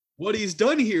What he's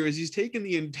done here is he's taken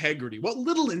the integrity, what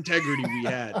little integrity we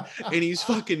had, and he's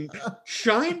fucking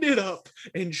shined it up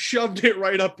and shoved it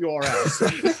right up your ass.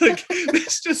 Like,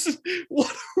 it's just, what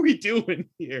are we doing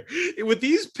here? With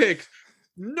these picks,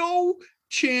 no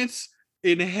chance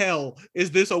in hell is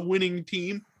this a winning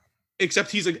team, except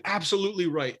he's like, absolutely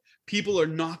right. People are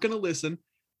not going to listen.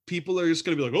 People are just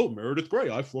going to be like, oh, Meredith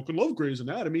Grey, I fucking love Grey's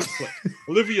Anatomy. Click.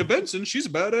 Olivia Benson, she's a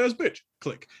badass bitch.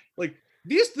 Click. Like,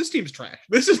 this team's trash.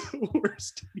 This is the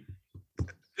worst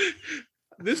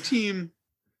team.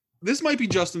 This might be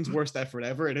Justin's worst effort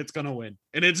ever, and it's gonna win.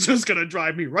 And it's just gonna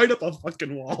drive me right up a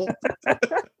fucking wall.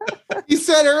 He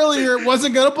said earlier it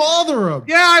wasn't gonna bother him.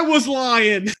 Yeah, I was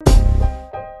lying.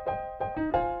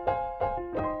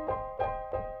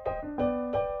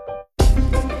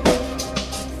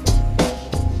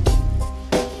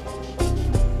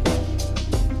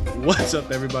 What's up,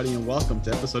 everybody, and welcome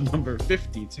to episode number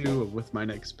 52 of With My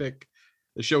Next Pick,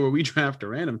 the show where we draft a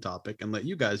random topic and let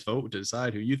you guys vote to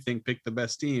decide who you think picked the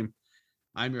best team.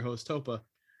 I'm your host, Topa,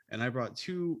 and I brought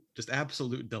two just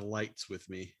absolute delights with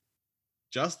me.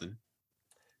 Justin.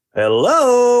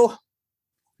 Hello.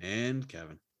 And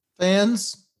Kevin.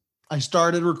 Fans, I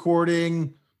started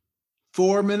recording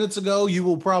 4 minutes ago. You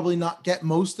will probably not get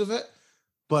most of it,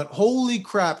 but holy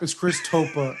crap, is Chris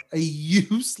Topa a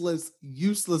useless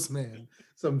man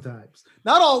sometimes.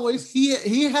 Not always.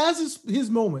 He has his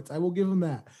moments. I will give him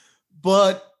that.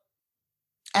 But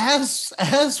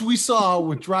as we saw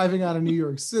with driving out of New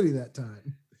York City that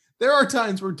time, there are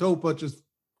times where Topa just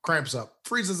cramps up,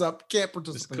 freezes up, can't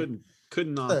participate. Just could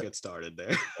not get started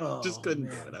there. Oh, just couldn't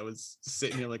do man. it. I was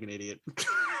sitting here like an idiot.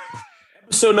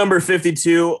 Episode number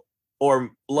 52,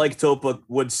 or like Topa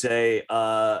would say,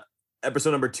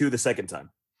 episode number 2 the second time.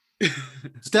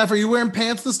 Steph, are you wearing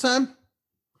pants this time?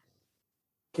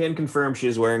 Can confirm she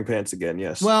is wearing pants again,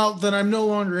 yes. Well, then I'm no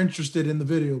longer interested in the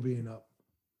video being up.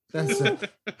 That's it.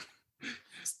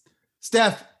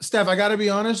 Steph, I got to be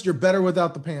honest, you're better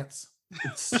without the pants.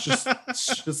 It's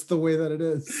just the way that it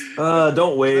is.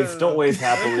 Don't wave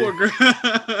happily.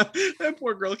 That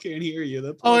poor girl can't hear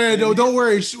you. Oh yeah, no, don't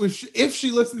worry. If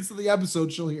she listens to the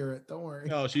episode, she'll hear it. Don't worry.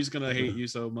 Oh, she's gonna hate you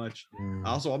so much.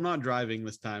 Also, I'm not driving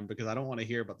this time because I don't want to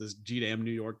hear about this GDM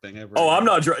New York thing ever. Oh, I'm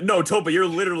not driving. No, Topa, you're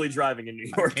literally driving in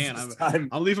New York. I'm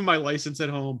leaving my license at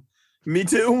home. Me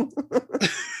too.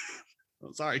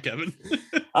 Oh, sorry, Kevin.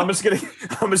 I'm just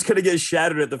gonna get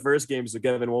shattered at the first game, so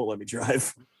Kevin won't let me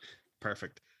drive.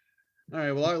 Perfect. All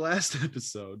right. Well, our last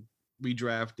episode, we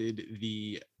drafted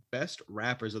the best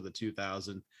rappers of the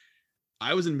 2000.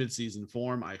 I was in midseason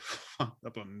form. I fucked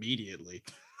up immediately.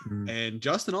 And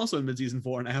Justin also in midseason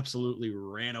form and absolutely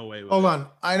ran away with Hold it. on.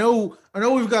 I know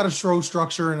we've got a show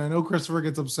structure, and I know Christopher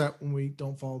gets upset when we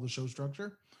don't follow the show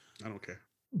structure. I don't care.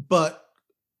 But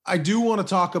I do want to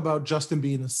talk about Justin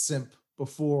being a simp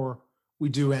before we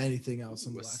do anything else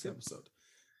in the last episode.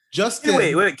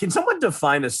 Justin, Wait. Can someone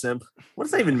define a simp? What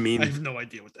does that even mean? I have no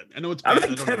idea what that means. I know it's I bad.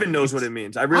 don't think Kevin knows what it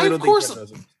means. I really Of don't think course- Kevin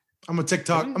knows it. I'm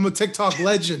a TikTok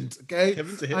legend. Okay,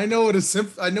 Kevin's a hit. I know what a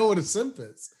simp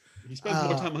is. He spends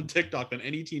more time on TikTok than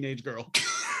any teenage girl.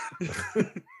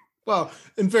 Well,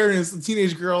 in fairness, the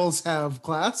teenage girls have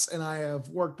class, and I have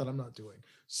work that I'm not doing.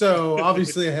 So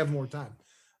obviously, I have more time.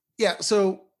 Yeah.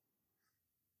 So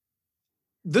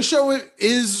the show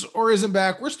is or isn't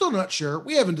back. We're still not sure.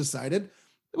 We haven't decided.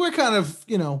 We're kind of,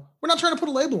 we're not trying to put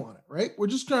a label on it, right? We're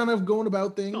just kind of going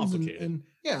about things and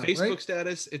yeah, Facebook right?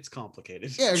 status, it's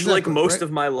complicated. Yeah, Just exactly, like most right?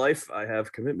 of my life, I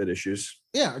have commitment issues.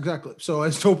 Yeah, exactly. So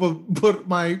as Topa put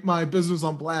my business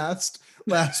on blast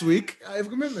last week, I have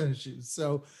commitment issues.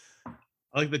 So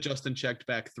I like that Justin checked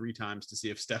back 3 times to see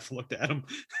if Steph looked at him.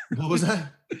 what was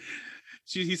that?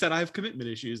 He said, I have commitment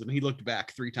issues. And he looked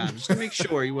back 3 times just to make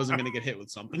sure he wasn't going to get hit with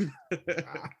something.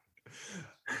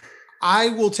 I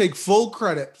will take full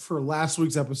credit for last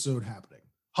week's episode happening,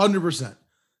 100%.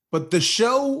 But the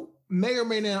show may or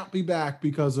may not be back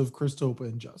because of Chris Topa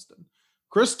and Justin.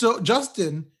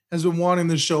 Justin has been wanting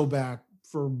the show back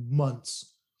for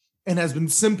months and has been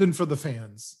simping for the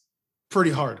fans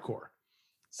pretty hardcore.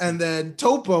 And then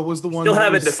Topa was the one. Still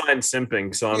haven't defined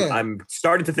simping, so Yeah. I'm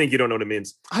starting to think you don't know what it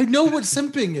means. I know what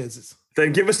simping is.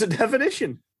 Then give us a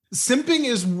definition. Simping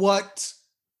is what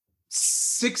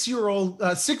 6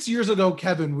 years ago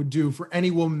Kevin would do for any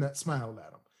woman that smiled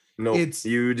at him. No,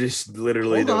 you just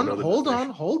literally don't know. Hold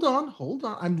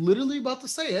on. I'm literally about to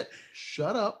say it.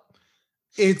 Shut up.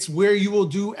 It's where you will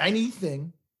do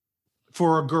anything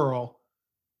for a girl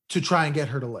to try and get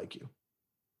her to like you.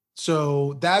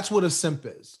 So that's what a simp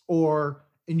is. Or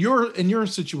in your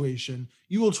situation,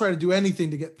 you will try to do anything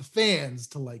to get the fans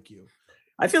to like you.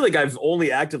 I feel like I've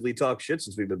only actively talked shit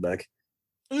since we've been back.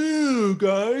 Ew,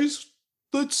 guys,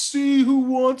 let's see who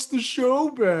wants the show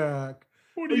back.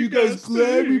 What Are you guys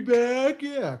glad we think? back?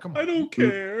 Yeah, come on. I don't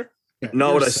care. Yeah, Not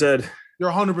you're what a I simp. said.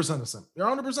 You're 100% a simp. You're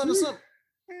 100% a simp.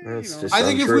 That's just I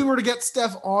think if untrue. we were to get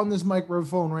Steph on this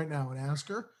microphone right now and ask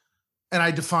her, and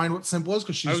I define what simp was,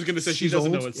 because she's I was gonna say she she's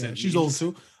doesn't old. know what simp she's old means.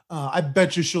 too. I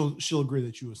bet you she'll agree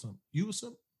that you a simp. You a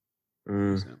simp?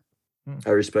 I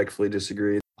respectfully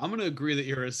disagree. I'm gonna agree that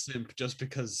you're a simp just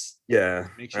because. Yeah,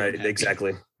 Makes you right, unhappy.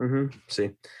 exactly.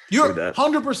 See, You're True that.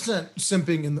 100%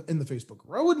 simping in the Facebook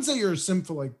group. I wouldn't say you're a simp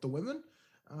for like the women,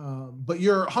 but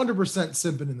you're 100%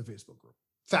 simping in the Facebook group.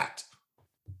 Fact.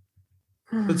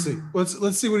 Let's see.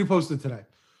 Let's see what he posted today.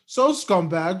 So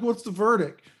scumbag, what's the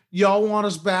verdict? Y'all want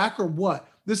us back or what?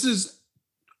 This is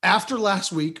after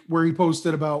last week where he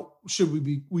posted about should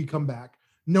we come back,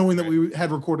 knowing that we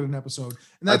had recorded an episode.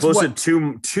 And that's I posted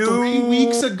what, two 3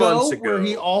 weeks ago, months where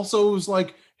he also was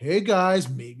like, hey guys,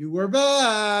 maybe we're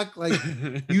back. Like,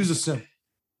 use a simp.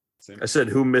 I said,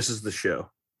 who misses the show?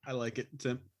 I like it.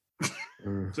 Simp.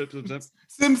 Mm. Simp.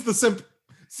 Sims the simp.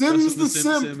 Sims the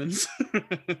simp. Simmons.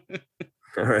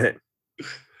 All right.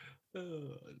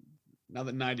 Now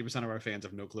that 90% of our fans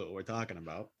have no clue what we're talking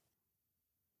about.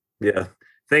 Yeah.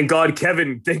 Thank God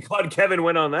Kevin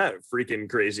went on that freaking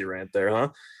crazy rant there, huh?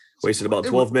 Wasted about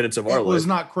 12 minutes of our It was life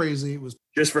not crazy. It was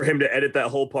just for him to edit that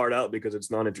whole part out because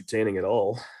it's not entertaining at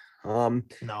all. no.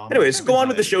 Anyways, go on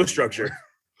with the show Anymore. structure.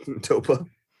 Topa.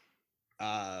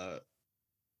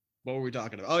 What were we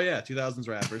talking about? Oh yeah, 2000s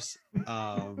rappers.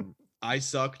 I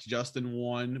sucked. Justin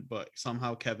won, but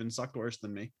somehow Kevin sucked worse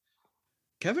than me.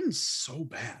 Kevin's so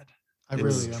bad. I It's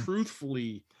really am.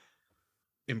 truthfully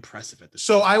impressive at this.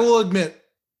 So I will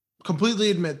completely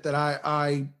admit that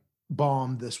I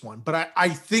bombed this one, but I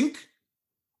think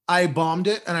I bombed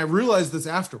it, and I realized this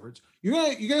afterwards.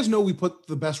 You guys know we put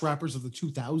the best rappers of the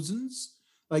 2000s,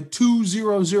 like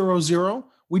 2000.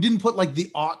 We didn't put like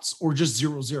the aughts or just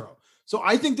 00. So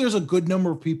I think there's a good number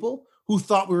of people who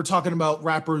thought we were talking about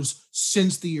rappers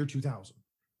since the year 2000,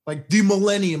 like the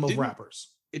millennium of rappers.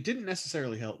 It didn't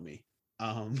necessarily help me.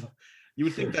 You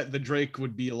would think that the Drake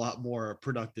would be a lot more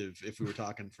productive if we were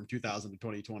talking from 2000 to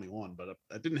 2021, but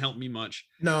that didn't help me much.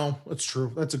 No, that's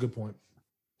true. That's a good point.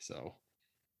 So,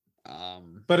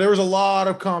 but there was a lot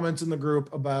of comments in the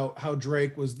group about how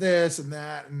Drake was this and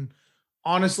that. And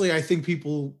honestly, I think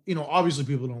people, obviously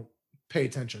people don't pay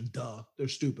attention. Duh, they're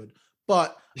stupid.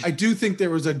 But I do think there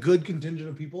was a good contingent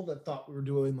of people that thought we were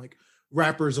doing like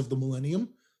rappers of the millennium,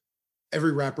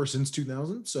 every rapper since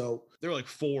 2000. So there were like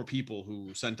 4 people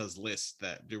who sent us lists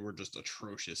that they were just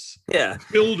atrocious. Yeah.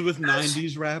 Filled with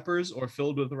 90s rappers or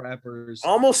filled with rappers.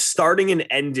 Almost starting and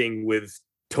ending with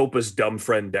Topa's dumb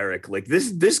friend Derek. Like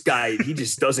this guy, he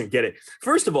just doesn't get it.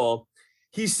 First of all,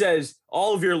 he says,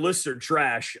 all of your lists are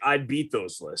trash. I'd beat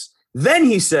those lists. Then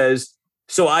he says,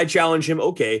 so I challenge him,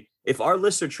 okay, if our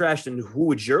lists are trash, then who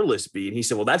would your list be? And he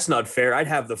said, well, that's not fair. I'd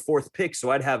have the 4th pick, so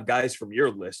I'd have guys from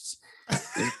your lists.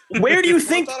 Where do you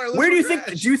think?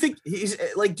 Do you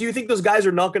think those guys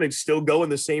are not going to still go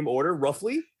in the same order,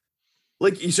 roughly?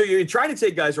 Like, so you're trying to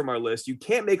take guys from our list. You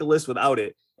can't make a list without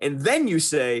it, and then you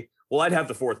say, "Well, I'd have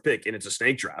the 4th pick, and it's a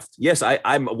snake draft." Yes,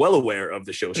 I'm well aware of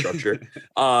the show structure.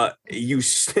 You've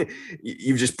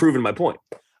just proven my point.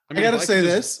 I got to say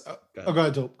this. Go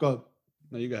ahead, Dope. Go ahead.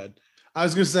 No, you go ahead. I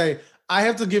was going to say, I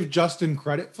have to give Justin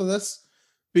credit for this,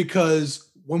 because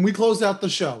when we closed out the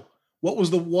show, what was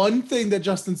the one thing that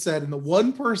Justin said, and the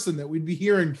one person that we'd be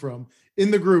hearing from in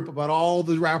the group about all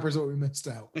the rappers that we missed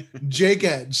out? Jake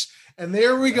Edge. And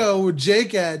there we go with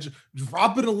Jake Edge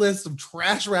dropping a list of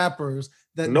trash rappers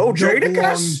that no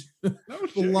Jadakiss.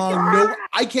 No,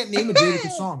 I can't name a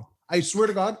Jadakiss song. I swear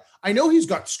to God. I know he's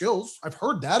got skills. I've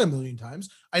heard that a million times.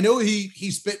 I know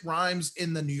he spit rhymes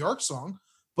in the New York song,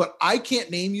 but I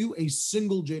can't name you a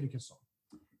single Jadakiss song.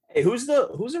 Hey, who's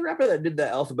the rapper that did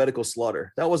that alphabetical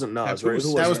slaughter? That wasn't Nas, right?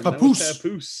 That was Papoose.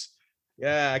 Papoose.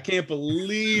 Yeah, I can't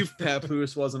believe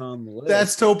Papoose wasn't on the list.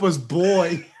 That's Topa's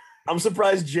boy. I'm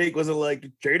surprised Jake wasn't like,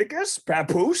 Jadakiss?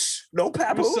 Papoose? No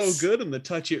Papoose? He was so good in the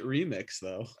Touch It remix,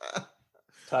 though.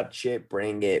 Touch it,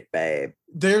 bring it, babe.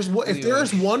 If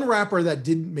there's one rapper that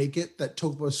didn't make it that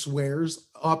Topa swears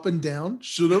up and down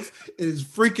should have, is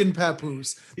freaking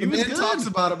Papoose. The man talks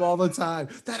about him all the time.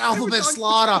 That alphabet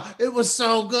slaughter, it was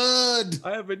so good.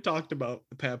 I haven't talked about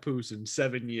Papoose in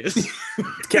 7 years.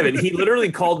 Kevin, he literally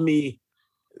called me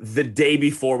the day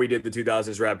before we did the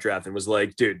 2000s rap draft and was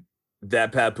like, dude,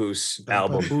 that Papoose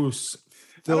album Papoose.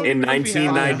 in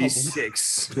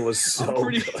 1996 was so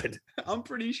good. I'm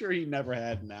pretty sure he never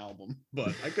had an album,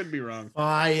 but I could be wrong.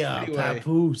 Anyway,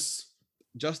 Papoose.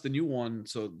 Justin, you won,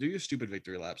 so do your stupid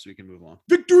victory lap so we can move on.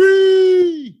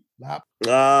 Victory! lap.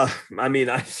 I mean,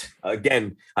 I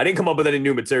didn't come up with any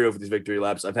new material for these victory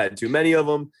laps. I've had too many of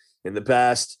them in the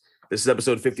past. This is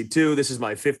episode 52. This is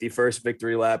my 51st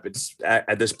victory lap. It's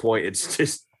at this point, it's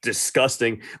just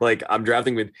disgusting. Like I'm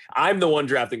the one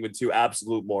drafting with two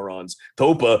absolute morons.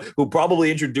 Topa, who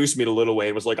probably introduced me to Lil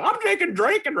Wayne, was like, I'm taking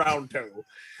Drake in round 2.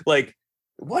 Like,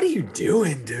 what are you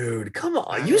doing, dude? Come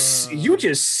on. You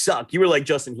just suck. You were like,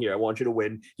 Justin, here, I want you to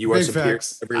win. You are superior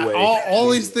every way. All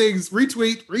these things,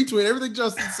 retweet everything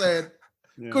Justin said.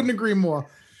 Yeah. Couldn't agree more.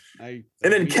 And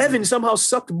then Kevin somehow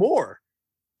sucked more.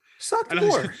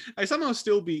 I somehow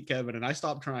still beat Kevin, and I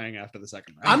stopped trying after the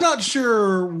second round. I'm not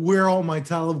sure where all my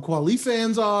Talib Kweli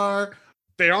fans are.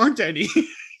 There aren't any.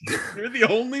 You're the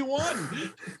only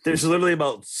one. There's literally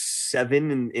about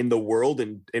 7 in the world,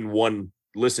 and one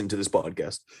listen to this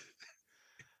podcast.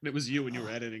 It was you when you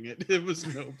were editing it. It was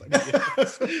nobody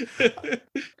else.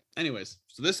 Anyways,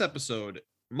 so this episode,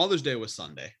 Mother's Day was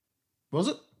Sunday. Was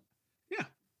it? Yeah.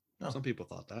 Oh. Some people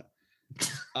thought that.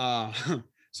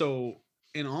 So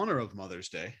in honor of Mother's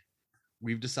Day,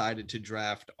 we've decided to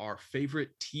draft our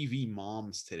favorite TV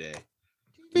moms today.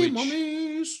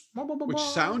 Which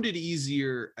sounded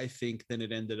easier, I think, than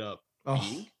it ended up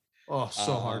being. Oh,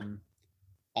 so hard.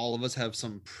 All of us have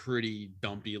some pretty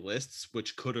dumpy lists,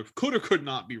 which could or could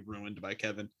not be ruined by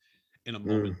Kevin in a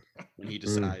moment when he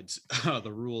decides the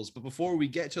rules. But before we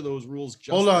get to those rules,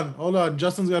 Justin, hold on.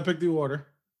 Justin's got to pick the order.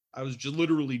 I was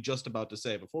literally just about to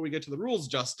say, before we get to the rules,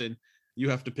 Justin, you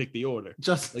have to pick the order.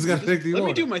 Justin's got to pick the order. Let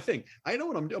me do my thing. I know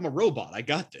what I'm doing. I'm a robot. I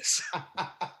got this.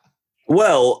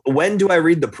 Well, when do I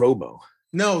read the promo?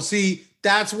 No, see,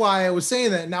 that's why I was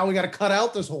saying that. Now we got to cut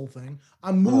out this whole thing.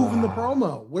 I'm moving the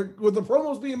promo. With the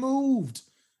promos being moved,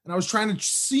 and I was trying to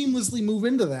seamlessly move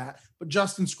into that, but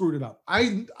Justin screwed it up.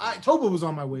 Topa was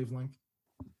on my wavelength.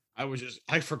 I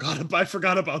forgot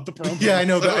about the promo. Yeah, I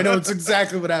know that. I know it's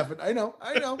exactly what happened. I know.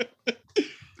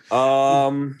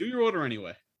 Do your order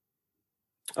anyway.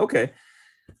 Okay.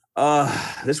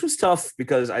 This was tough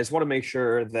because I just want to make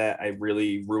sure that I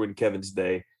really ruined Kevin's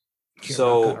day.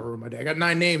 So ruin my day. I got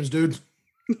 9 names, dude.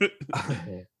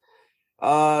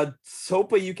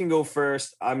 Topa, you can go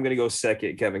first. I'm gonna go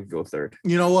second. Kevin can go third.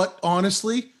 You know what?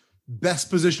 Honestly,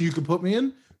 best position you could put me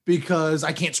in because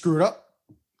I can't screw it up.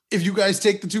 If you guys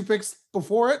take the 2 picks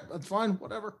before it, that's fine.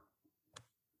 Whatever.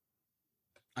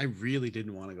 I really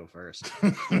didn't want to go first.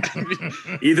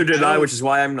 Either did I, which is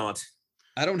why I'm not.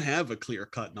 I don't have a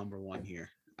clear-cut number 1 here.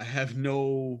 I have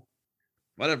no.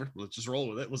 Whatever. Let's just roll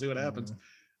with it. We'll see what happens.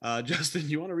 Justin,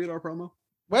 you want to read our promo?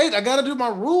 Wait, I got to do my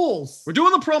rules. We're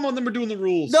doing the promo and then we're doing the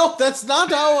rules. No, that's not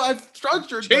how I've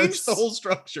structured Change the whole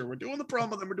structure. We're doing the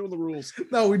promo, then we're doing the rules.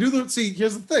 No, we do see,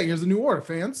 here's the thing. Here's the new order.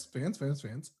 Fans.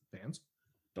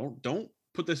 Don't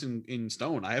put this in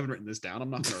stone. I haven't written this down. I'm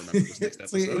not going to remember this next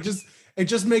episode. It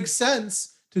just makes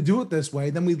sense to do it this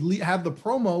way. Then we have the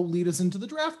promo lead us into the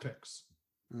draft picks.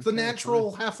 Okay, the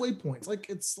natural halfway points.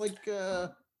 It's like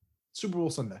Super Bowl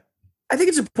Sunday. I think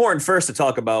it's important first to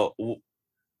talk about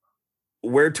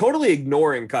we're totally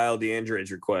ignoring Kyle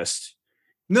DeAndre's request.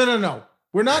 No.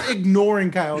 We're not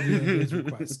ignoring Kyle DeAndre's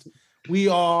request. We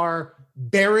are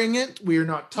burying it. We are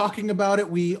not talking about it.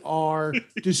 We are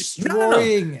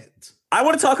destroying it. I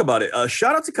want to talk about it.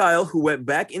 Shout out to Kyle, who went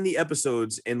back in the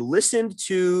episodes and listened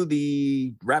to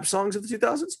the rap songs of the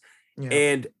 2000s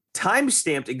and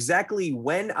time-stamped exactly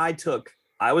when I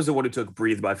was the one who took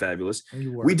Breathe by Fabulous.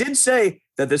 We did say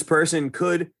that this person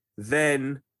could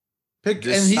then pick,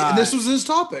 and this was his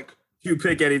topic. You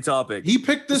pick any topic. He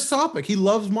picked this topic. He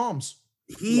loves moms.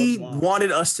 He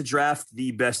wanted us to draft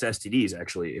the best STDs,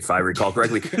 actually, if I recall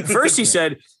correctly. First he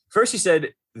said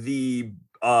the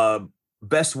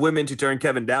best women to turn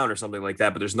Kevin down or something like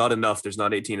that, but there's not enough. There's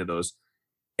not 18 of those.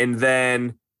 And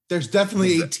then there's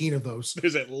definitely 18 of those.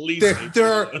 There's at least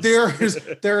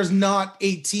there is not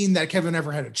 18 that Kevin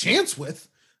ever had a chance with,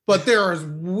 but there is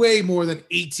way more than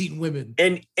 18 women.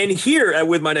 And here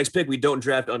with my next pick, we don't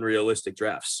draft unrealistic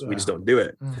drafts. We just don't do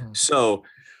it. Mm-hmm. So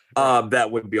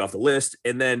that would be off the list.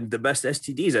 And then the best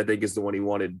STDs, I think, is the one he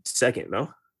wanted second.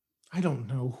 No, I don't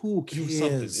know. Who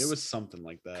cares? It was something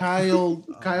like that.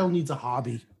 Kyle needs a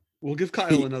hobby. We'll give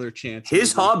Kyle another chance.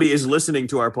 His hobby is listening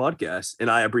to our podcast,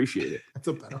 and I appreciate it.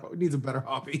 He needs a better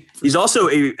hobby. He's also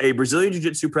a Brazilian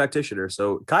Jiu-Jitsu practitioner.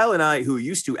 So Kyle and I, who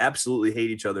used to absolutely hate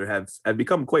each other, have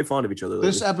become quite fond of each other lately.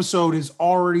 This episode has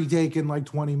already taken like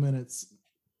 20 minutes.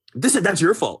 That's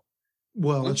your fault.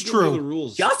 Well, it's true. The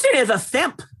rules. Justin is a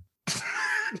simp.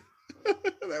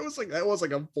 that was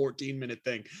like a 14-minute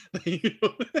thing.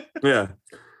 Yeah.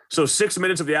 So 6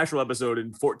 minutes of the actual episode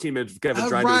and 14 minutes of Kevin all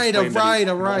trying right, to explain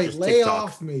all right. Lay TikTok.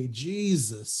 off me.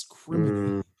 Jesus.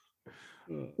 Criminal.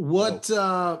 What?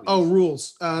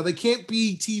 Rules. They can't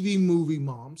be TV movie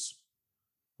moms.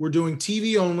 We're doing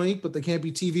TV only, but they can't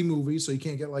be TV movies, so you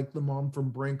can't get like the mom from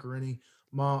Brink or any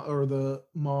mom or the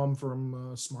mom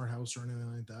from Smart House or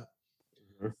anything like that.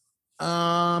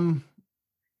 Mhm.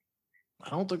 I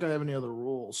don't think I have any other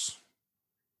rules.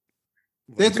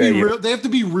 They have to be real. They have to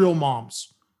be real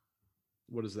moms.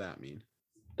 What does that mean?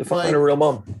 Define a real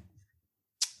mom.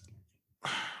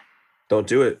 Don't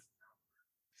do it.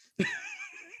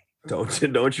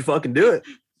 Don't you fucking do it.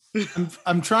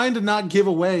 I'm trying to not give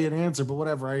away an answer, but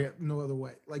whatever. I have no other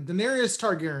way. Like Daenerys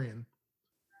Targaryen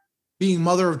being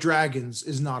mother of dragons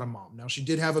is not a mom. Now she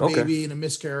did have a baby and a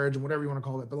miscarriage and whatever you want to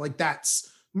call it, but like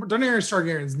that's Daenerys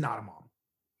Targaryen is not a mom.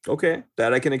 Okay,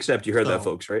 that I can accept. You heard that,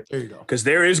 folks, right? There you go. Because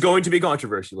there is going to be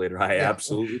controversy later. I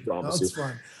absolutely promise you. That's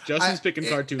fine. Justin's picking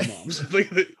cartoon moms.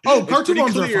 Cartoon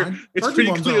moms are fine. It's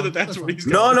pretty clear that's what he's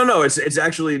going. No. It's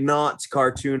actually not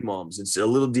cartoon moms. It's a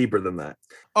little deeper than that.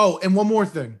 Oh, and one more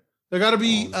thing. They got to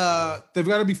be they've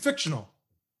got to be fictional.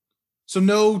 So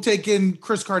no taking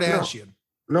Kris Kardashian.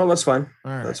 No, that's fine.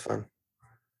 All right. That's fine.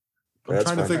 I'm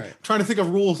trying to think of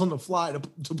rules on the fly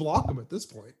to block them at this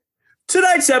point.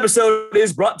 Tonight's episode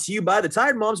is brought to you by the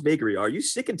Tired Moms Bakery. Are you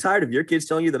sick and tired of your kids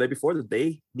telling you the night before that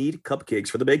they need cupcakes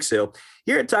for the bake sale?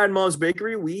 Here at Tired Moms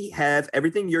Bakery, we have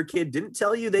everything your kid didn't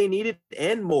tell you they needed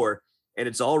and more, and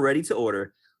it's all ready to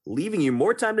order, leaving you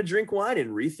more time to drink wine and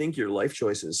rethink your life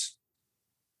choices.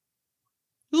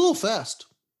 A little fast.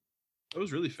 That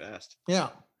was really fast. Yeah.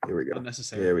 Here we go.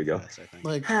 Unnecessary. There we go. Fast, I think.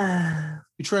 Like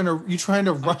you trying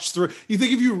to rush through it. You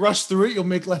think if you rush through it, you'll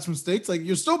make less mistakes? Like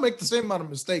you'll still make the same amount of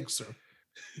mistakes, sir.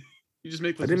 You just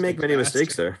make. I didn't make many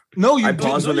mistakes there. No, you I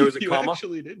paused when there was a comma. You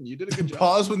actually didn't. You did a good job.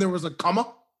 Pause when there was a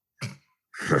comma.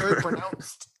 Very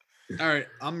pronounced. All right,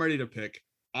 I'm ready to pick.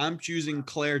 I'm choosing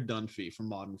Claire Dunphy from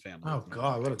Modern Family. Oh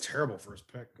God, what a terrible first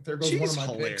pick! There goes she's one of my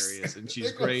hilarious picks. And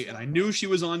she's great, and I knew she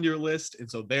was on your list, and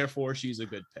so therefore she's a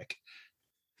good pick.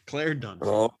 Claire Dunphy.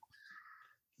 Oh,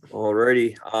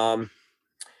 alrighty.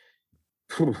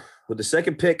 With the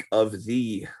second pick of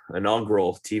the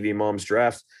inaugural TV Moms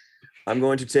Draft, I'm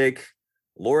going to take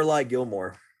Lorelai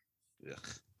Gilmore. Ugh.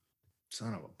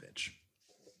 Son of a bitch.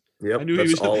 Yep, I knew that's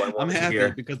he was. all I I'm wanted to happy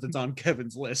hear. because it's on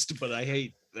Kevin's list, but I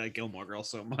hate that Gilmore Girl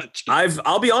so much.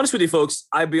 I'll be honest with you, folks.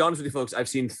 I've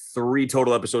seen 3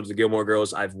 total episodes of Gilmore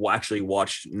Girls. I've actually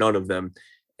watched none of them,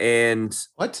 and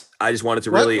what? I just wanted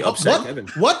to really upset Kevin.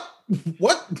 What?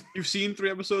 You've seen 3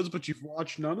 episodes, but you've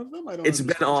watched none of them? I don't. It's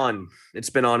understand.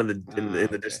 been on in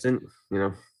the distant, you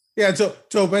know. Yeah, so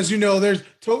as you know,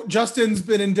 Justin's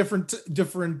been in different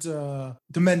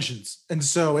dimensions, and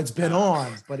so it's been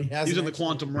on, but he hasn't. He's in the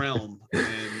quantum realm.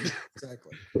 And...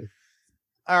 Exactly.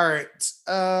 All right.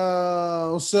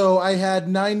 So I had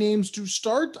 9 names to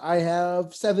start. I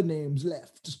have 7 names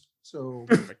left. So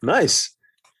Nice.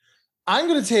 I'm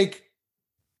gonna take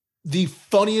the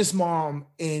funniest mom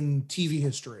in TV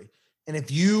history, and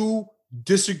if you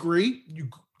disagree, you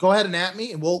go ahead and at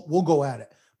me, and we'll go at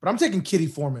it. But I'm taking Kitty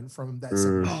Foreman from that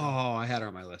segment. Oh, I had her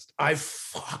on my list. I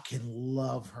fucking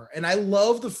love her. And I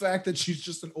love the fact that she's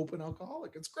just an open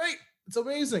alcoholic. It's great. It's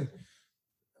amazing.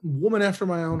 Woman after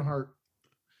my own heart.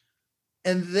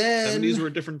 And then 70s were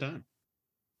a different time.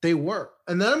 They were.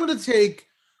 And then I'm going to take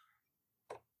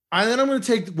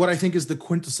what I think is the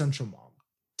quintessential mom.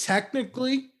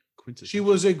 Technically, she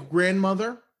was a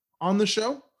grandmother on the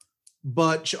show,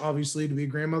 but obviously to be a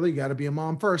grandmother, you got to be a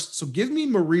mom first. So give me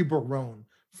Marie Barone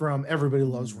from Everybody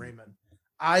Loves Raymond.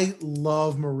 I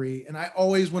love Marie. And I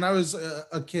always, when I was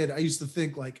a kid, I used to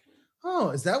think like, oh,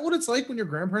 is that what it's like when your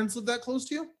grandparents live that close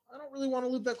to you? I don't really want to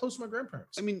live that close to my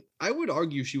grandparents. I mean, I would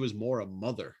argue she was more a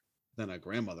mother than a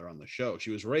grandmother on the show.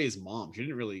 She was Ray's mom. She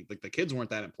didn't really like the kids weren't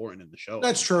that important in the show.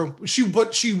 That's true. She was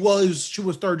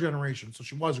 3rd generation, so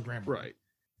she was a grandmother. Right.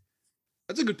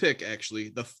 That's a good pick,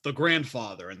 actually. The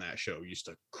grandfather in that show used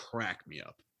to crack me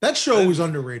up. That show is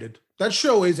underrated. That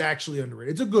show is actually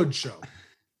underrated. It's a good show.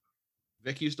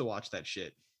 Vic used to watch that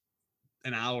shit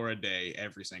an hour a day,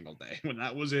 every single day. When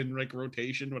that was in like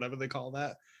rotation, whatever they call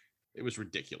that, it was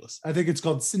ridiculous. I think it's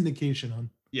called syndication, hon.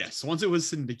 Yes, once it was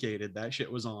syndicated, that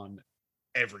shit was on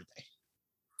every day.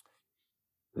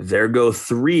 There go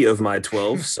 3 of my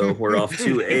 12. So we're off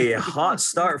to a hot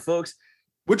start, folks.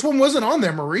 Which one wasn't on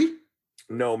there, Marie?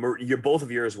 No, both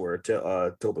of yours were.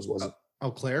 Topa's wasn't. Oh,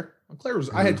 Claire. Claire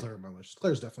was. I had Claire on my list.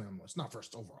 Claire's definitely on my list. Not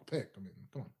first overall pick. I mean,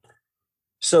 come on.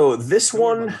 So this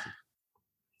one,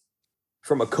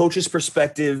 from a coach's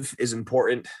perspective, is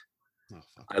important.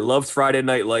 I loved Friday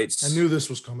Night Lights. I knew this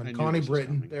was coming. Connie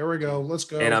Britton. There we go. Let's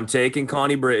go. And I'm taking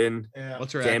Connie Britton. Yeah.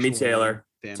 What's her Tammy actual Taylor.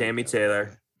 name? Tammy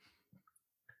Taylor.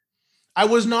 I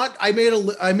was not. I made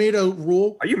a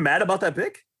rule. Are you mad about that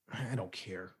pick? I don't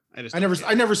care. I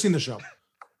never seen the show.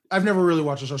 I've never really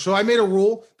watched the show. So I made a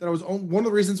rule that I was one of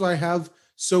the reasons why I have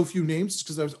so few names is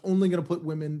because I was only going to put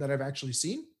women that I've actually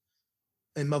seen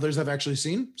and mothers I've actually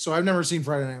seen. So I've never seen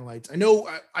Friday Night Lights. I know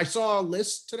I saw a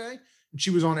list today and she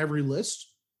was on every list.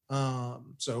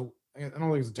 So I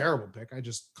don't think it's a terrible pick. I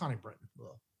just Connie Britton.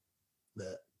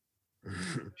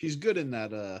 She's good in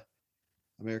that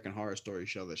American Horror Story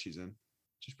show that she's in.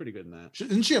 She's pretty good in that.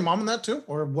 Isn't she a mom in that too,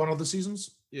 or one of the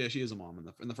seasons? Yeah, she is a mom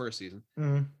in the first season.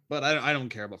 Mm-hmm. But I don't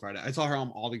care about Friday. I saw her on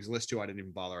all these lists too. I didn't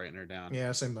even bother writing her down.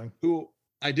 Yeah, same thing. Who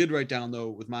I did write down though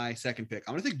with my second pick.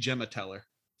 I'm gonna take Gemma Teller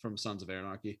from Sons of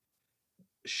Anarchy.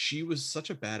 She was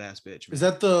such a badass bitch. Man. Is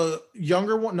that the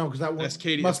younger one? No, because that one that's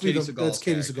Katie. must be Seagal's that's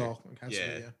Katie character. Seagal.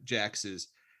 Yeah, Jax is.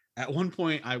 At one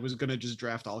point, I was gonna just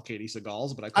draft all Katie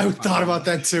Seagals, but I thought about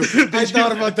that too. I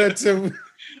thought about that too.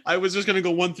 I was just gonna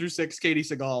go 1 through 6 Katie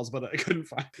Seagals, but I couldn't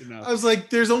find enough. I was like,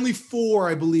 "There's only 4,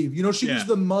 I believe." You know, she was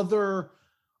the mother.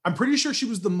 I'm pretty sure she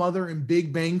was the mother in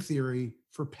Big Bang Theory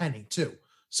for Penny too.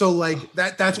 So like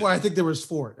that's why I think there was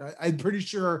 4. I'm pretty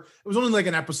sure it was only like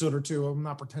an episode or 2. I'm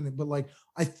not pretending, but like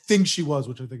I think she was,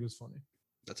 which I think is funny.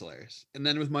 That's hilarious. And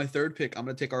then with my third pick, I'm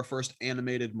gonna take our first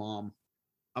animated mom.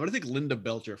 I'm gonna take Linda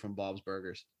Belcher from Bob's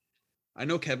Burgers. I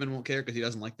know Kevin won't care because he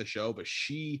doesn't like the show, but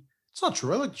it's not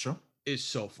true. I like the show. Is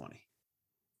so funny.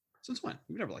 Since when?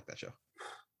 You never liked that show.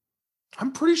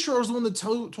 I'm pretty sure I was the one that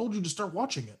told you to start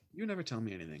watching it. You never tell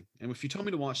me anything. And if you tell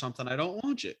me to watch something, I don't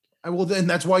watch it. Then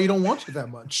that's why you don't watch it that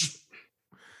much.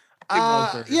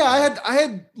 I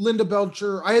had Linda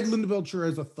Belcher. I had Linda Belcher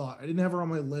as a thought. I didn't have her on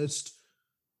my list,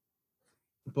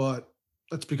 but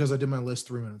that's because I did my list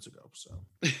 3 minutes ago. So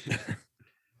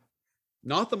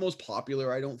not the most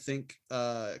popular, I don't think,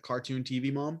 cartoon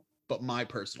TV mom, but my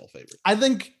personal favorite. I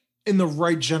think in the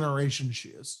right generation she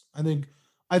is. I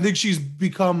think she's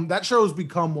become, that show has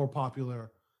become more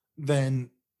popular than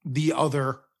the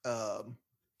other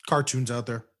cartoons out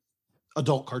there,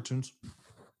 adult cartoons.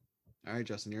 All right,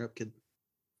 Justin, you're up, kid.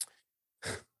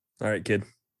 All right, kid.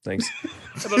 Thanks.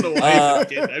 I don't know why I said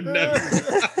kid. I've never.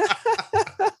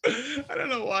 I don't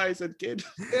know why I said kid.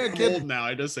 Yeah, I'm kid. old now.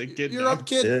 I just say kid. You're now. up,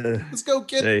 kid. Yeah. Let's go,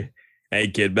 kid. Hey,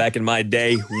 kid. Back in my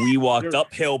day, we walked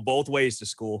uphill both ways to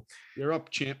school. You're up,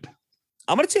 champ.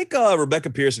 I'm gonna take Rebecca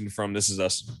Pearson from This Is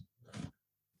Us.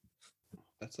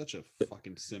 That's such a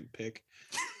fucking simp pick.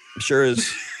 Sure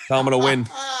is. How I'm gonna win.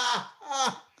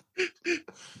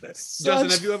 Justin,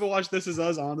 have you ever watched This Is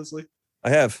Us? Honestly, I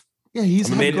have. Yeah, he's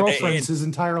had girlfriends his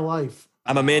entire life.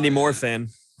 I'm a Mandy Moore fan.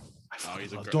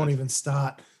 Don't even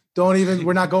start. Don't even.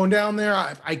 We're not going down there.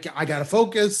 I gotta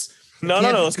focus. No.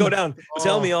 Let's go down.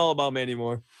 Tell me all about Mandy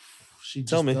Moore. She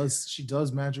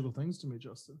does magical things to me,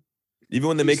 Justin. Even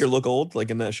when they make her look old, like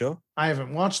in that show. I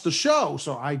haven't watched the show,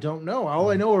 so I don't know. All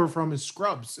I know her from is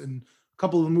Scrubs and a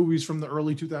couple of the movies from the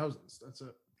early 2000s. That's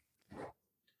it.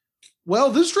 Well,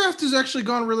 this draft has actually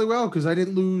gone really well because I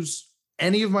didn't lose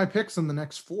any of my picks in the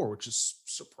next 4, which is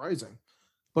surprising,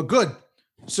 but good.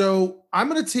 So I'm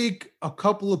going to take a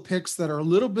couple of picks that are a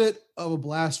little bit of a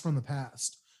blast from the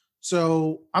past.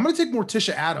 So I'm going to take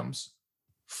Morticia Addams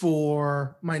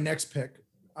for my next pick.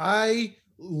 I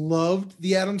loved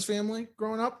the Addams Family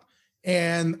growing up.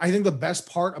 And I think the best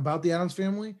part about the Addams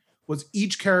Family was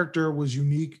each character was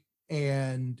unique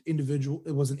and individual.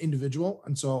 It was an individual.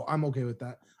 And so I'm okay with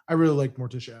that. I really like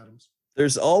Morticia Addams.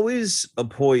 There's always a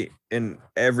point in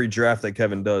every draft that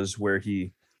Kevin does where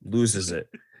he loses it.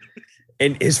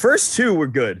 And his first 2 were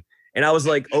good. And I was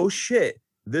like, oh shit,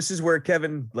 this is where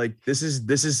Kevin, like, this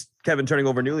is Kevin turning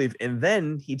over a new leaf. And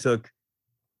then he took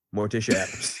Morticia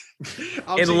Addams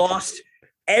and lost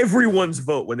everyone's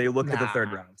vote when they looked at the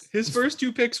third round. His first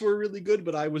 2 picks were really good,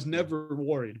 but I was never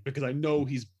worried because I know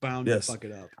he's bound to fuck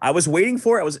it up. I was waiting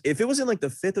for it. If it was in like the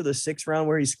 5th or the 6th round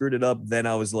where he screwed it up, then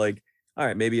I was like, all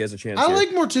right, maybe he has a chance. I like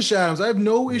Morticia Addams. I have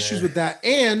no issues with that.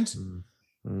 And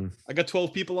I got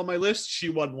 12 people on my list. She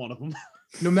won one of them.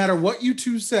 No matter what you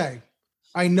two say,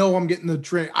 I know I'm getting the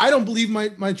train. I don't believe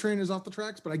my train is off the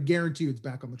tracks, but I guarantee you it's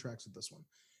back on the tracks with this one.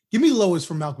 Give me Lois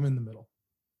from Malcolm in the Middle.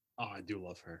 Oh, I do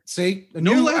love her. See?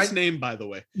 No last name, by the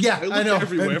way. Yeah, I know.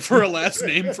 Everywhere for a last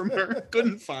name from her.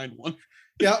 Couldn't find one.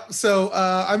 Yeah, so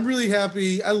I'm really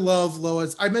happy. I love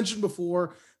Lois. I mentioned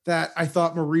before that I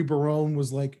thought Marie Barone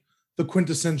was like the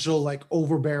quintessential, like,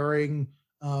 overbearing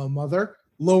mother.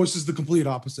 Lois is the complete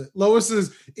opposite. Lois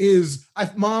is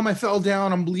Mom, I fell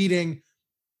down, I'm bleeding.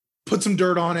 put some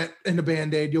dirt on it and a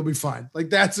Band-Aid, you'll be fine. Like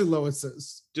that's who Lois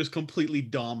is. Just completely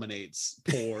dominates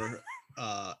poor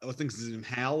I think his name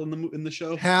Hal in the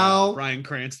show. Hal, Bryan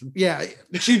Cranston. Yeah,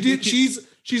 she's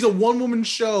a one-woman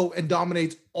show and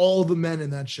dominates all the men in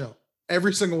that show.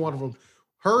 Every single one of them.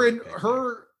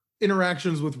 Her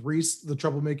interactions with Reese, the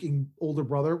troublemaking older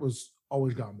brother, was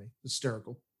always got me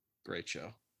hysterical. Great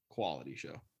show. Quality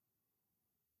show.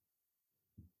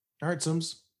 All right,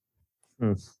 Sims.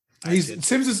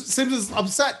 Sims is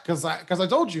upset because I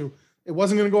told you it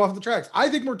wasn't going to go off the tracks. I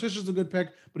think Morticia's a good pick,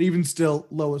 but even still,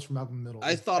 Lois from Malcolm in the Middle.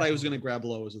 I thought I was going to grab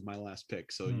Lois with my last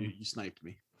pick, so you sniped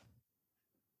me.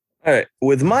 All right,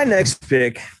 with my next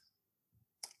pick,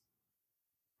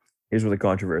 here's where the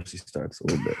controversy starts a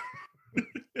little bit.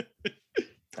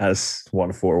 I just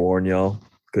want to forewarn y'all,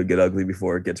 could get ugly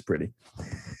before it gets pretty.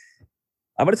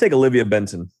 I'm going to take Olivia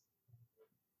Benson,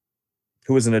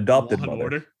 who is an adopted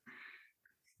mother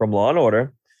from Law and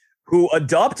Order, who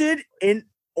adopted an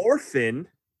orphan.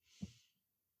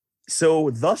 So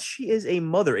thus she is a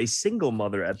mother, a single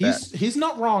mother at that. He's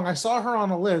not wrong. I saw her on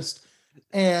a list,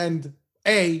 and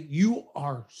A, you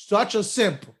are such a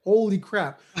simp. Holy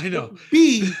crap. I know.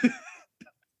 B,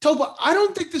 Toba, I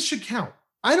don't think this should count.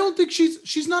 I don't think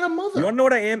she's not a mother. You want to know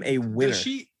what I am? A winner. Does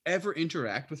she ever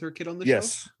interact with her kid on the show?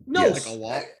 Yes. No. Like a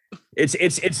lot?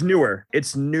 It's newer.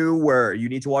 It's newer. You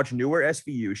need to watch newer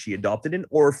SVU. She adopted an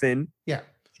orphan. Yeah.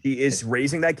 She is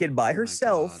raising that kid by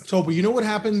herself. Toba, you know what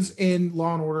happens in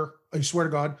Law and Order? I swear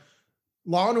to God.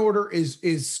 Law and Order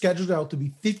is scheduled out to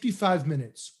be 55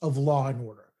 minutes of Law and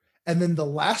Order. And then the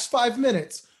last 5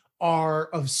 minutes are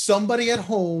of somebody at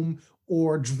home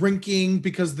or drinking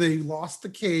because they lost the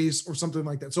case or something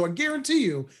like that. So I guarantee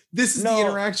you, this is the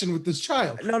interaction with this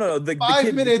child. No. The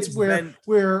 5 minutes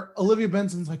where Olivia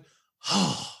Benson's like,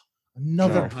 oh,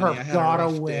 another perp got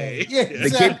away. Yeah,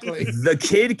 exactly. The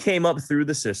kid came up through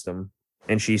the system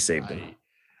and she saved him.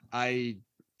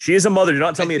 She is a mother. Do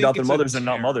not tell me adopted mothers are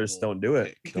not mothers. Don't do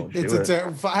it.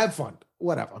 Have fun.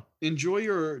 Whatever. Enjoy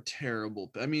your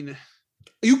terrible. I mean,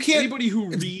 you can't. Anybody who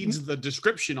reads the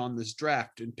description on this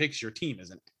draft and picks your team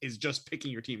is just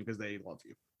picking your team because they love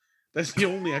you. That's the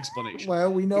only explanation.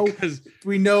 Well, we know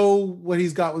what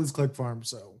he's got with his click farm.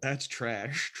 So that's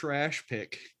trash. Trash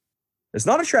pick. It's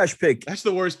not a trash pick. That's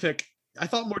the worst pick. I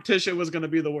thought Morticia was going to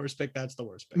be the worst pick. That's the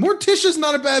worst pick. Morticia's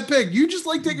not a bad pick. You just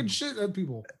like taking shit at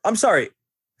people. I'm sorry.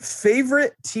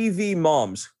 Favorite TV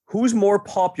moms. Who's more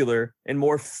popular and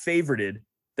more favorited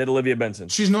than Olivia Benson?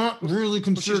 She's not really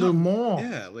considered a mom.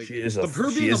 Yeah, like she is a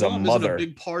mother. Isn't a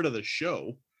big part of the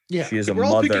show. Yeah, she is a we're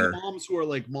mother. All picking moms who are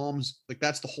like moms. Like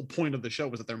that's the whole point of the show,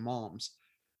 was that they're moms.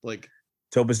 Like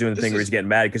Topa's doing the thing where he's getting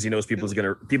mad because he knows people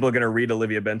are gonna read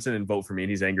Olivia Benson and vote for me, and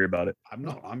he's angry about it. I'm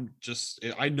not.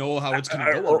 I know how it's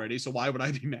gonna go already. So why would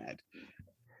I be mad?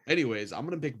 Anyways, I'm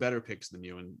gonna pick better picks than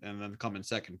you and then come in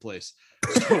second place.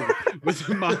 So with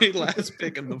my last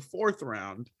pick in the 4th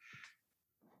round,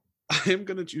 I am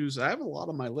gonna choose. I have a lot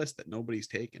on my list that nobody's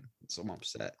taken, so I'm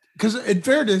upset. Because in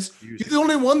fairness, you're the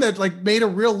only one that like made a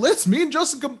real list. Me and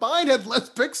Justin combined had less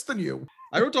picks than you.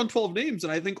 I wrote down 12 names,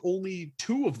 and I think only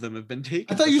 2 of them have been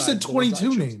taken. I thought you said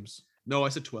 22 names. No, I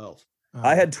said 12.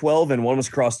 I had 12, and one was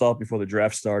crossed off before the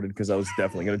draft started because I was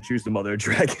definitely going to choose the Mother of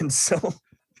Dragons. So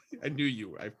I knew you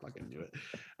were. I fucking knew it.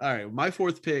 All right, my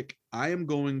 4th pick, I am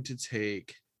going to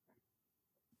take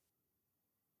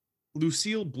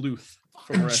Lucille Bluth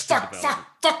from Arrested Development.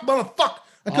 Fuck, motherfucker.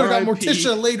 I could have got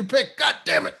Morticia a later pick. God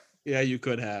damn it. Yeah, you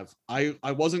could have. I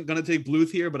wasn't gonna take Bluth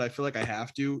here, but I feel like I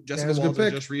have to. Jessica Walter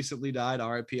just recently died.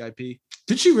 R.I.P.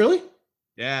 Did she really?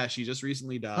 Yeah, she just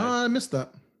recently died. I missed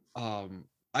that.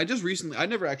 I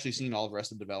never actually seen all of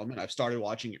Arrested Development. I've started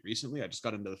watching it recently. I just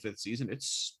got into the 5th season.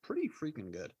 It's pretty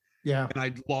freaking good. Yeah. And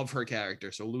I love her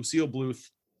character. So Lucille Bluth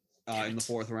in the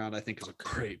 4th round, I think is a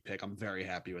great pick. I'm very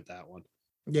happy with that one.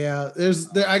 Yeah,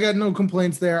 I got no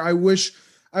complaints there. I wish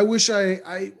I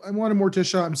wanted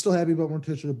Morticia. I'm still happy about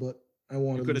Morticia, but I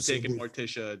wanted. You could have taken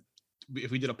Morticia if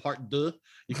we did a part 2.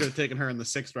 You could have taken her in the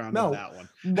 6th round of that one.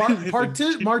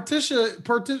 Morticia.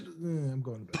 I'm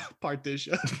going to bed.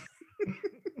 Particia.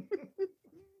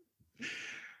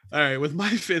 All right, with my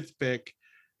 5th pick,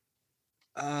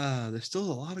 there's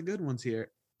still a lot of good ones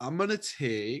here. I'm gonna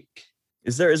take.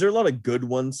 Is there a lot of good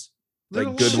ones?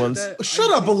 Like good ones.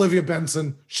 Shut up, Olivia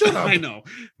Benson. Shut up. I know.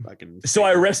 So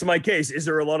I rest my case. Is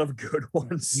there a lot of good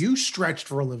ones? You stretched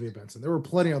for Olivia Benson. There were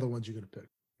plenty other ones you could have picked.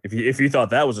 If you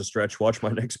thought that was a stretch, watch my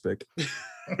next pick.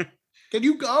 Can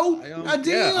you go? God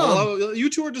damn. Yeah, you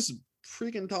two are just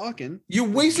freaking talking. You're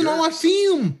wasting all my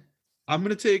film. I'm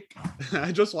gonna take.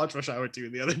 I just watched Rush Hour 2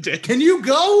 the other day. Can you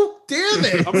go? Damn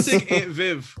it! I'm gonna take Aunt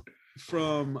Viv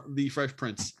from The Fresh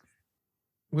Prince.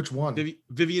 Which one?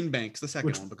 Vivian Banks, the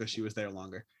second one, because she was there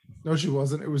longer. No, she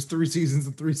wasn't. It was 3 seasons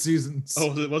and 3 seasons.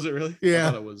 Oh, was it really? Yeah.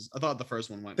 I thought the first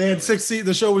one went. They had earlier. 6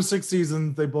 the show was 6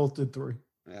 seasons. They both did 3.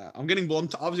 Yeah, I'm getting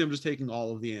blunt. Obviously, I'm just taking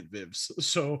all of the Aunt Vivs.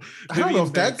 So I don't know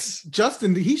if that's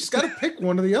Justin. He's got to pick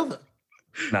one or the other.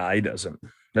 Nah, he doesn't.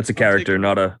 That's a character,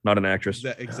 not an actress.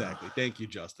 Exactly. Thank you,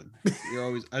 Justin. You're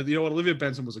always. You know what? Olivia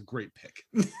Benson was a great pick.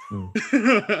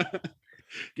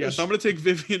 Yeah, so I'm gonna take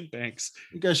Vivian Banks.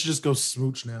 You guys should just go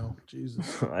smooch now.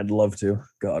 Jesus. I'd love to.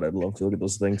 God, I'd love to look at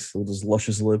those things with those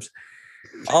luscious lips.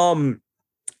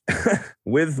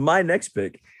 With my next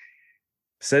pick,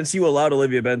 since you allowed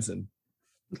Olivia Benson,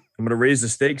 I'm gonna raise the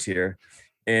stakes here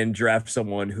and draft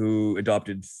someone who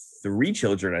adopted 3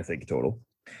 children, I think, total,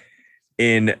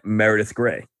 in Meredith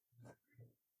Grey.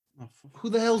 Who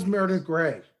the hell's Meredith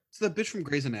Grey? It's the bitch from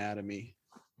Grey's Anatomy.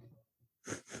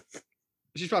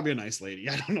 She's probably a nice lady.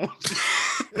 I don't know.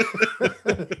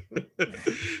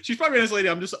 She's probably a nice lady.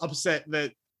 I'm just upset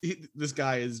that this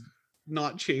guy is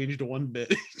not changed one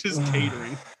bit. Just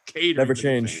catering. Never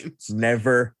change.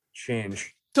 Never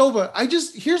change. Tova,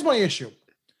 here's my issue.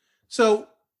 So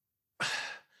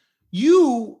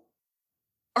you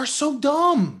are so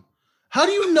dumb. How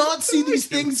do you not see these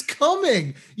things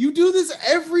coming? You do this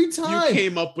every time. You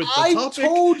came up with the topic. I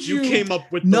told you came up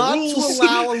with the not rules. to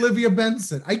allow Olivia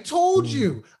Benson. I told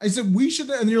you. I said we should,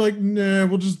 and you're like, nah,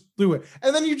 we'll just do it.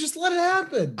 And then you just let it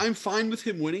happen. I'm fine with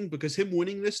him winning because him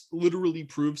winning this literally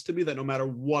proves to me that no matter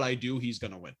what I do, he's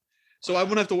gonna win. So I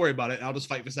wouldn't have to worry about it. And I'll just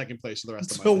fight for second place for the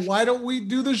rest of my life. So why don't we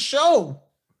do the show?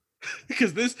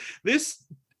 Because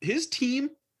his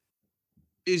team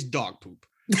is dog poop.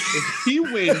 If he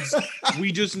wins,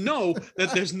 we just know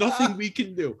that there's nothing we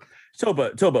can do.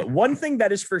 Toba, one thing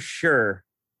that is for sure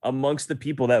amongst the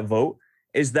people that vote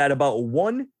is that about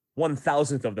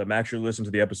 1/1000th of them actually listen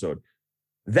to the episode.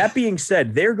 That being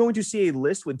said, they're going to see a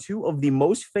list with 2 of the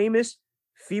most famous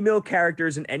female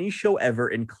characters in any show ever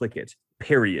and click it.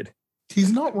 Period.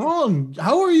 He's not wrong.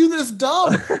 How are you this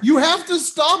dumb? You have to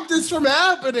stop this from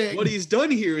happening. What he's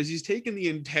done here is he's taken the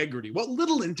integrity, what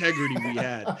little integrity we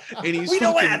had, and he's We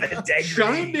don't have integrity.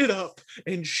 shined it up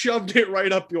and shoved it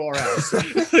right up your ass.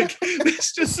 Like,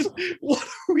 this just, what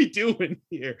are we doing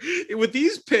here? With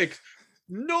these picks,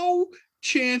 no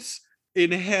chance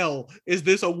in hell is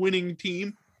this a winning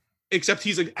team, except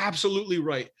he's like, absolutely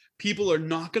right. People are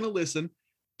not going to listen.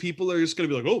 People are just going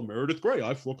to be like, oh, Meredith Grey,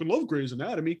 I fucking love Grey's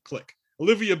Anatomy. Click.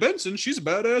 Olivia Benson, she's a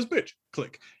badass bitch.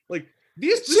 Click. Like,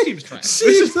 this team's trash.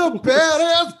 She's a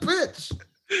badass bitch.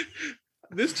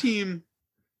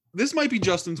 This might be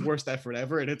Justin's worst effort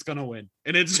ever, and it's going to win.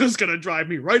 And it's just going to drive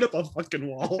me right up a fucking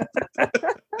wall.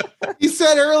 He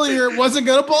said earlier it wasn't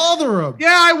going to bother him.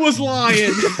 Yeah, I was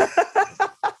lying.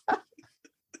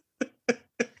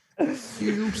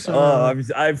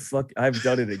 I've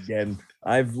done it again.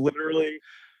 I've literally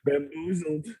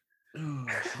bamboozled.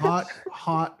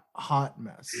 Hot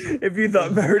mess. If you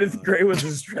thought Meredith Grey was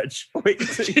a stretch, wait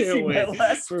till you see my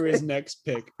last for his next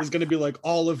pick. Is going to be like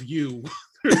all of you.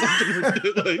 All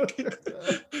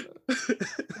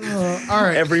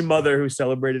right. Every mother who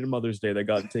celebrated Mother's Day that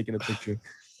got taken a picture.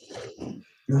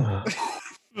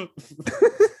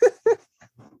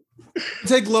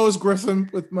 Take Lois Griffin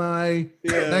with my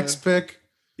next pick.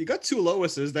 You got 2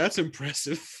 Loises. That's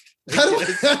impressive. How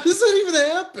does that even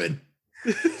happen?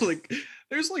 Like,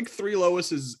 there's like 3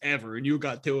 Loises ever, and you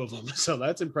got 2 of them. So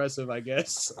that's impressive, I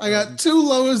guess. I got 2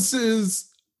 Loises.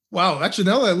 Wow, actually,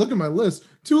 now that I look at my list,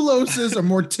 2 Loises are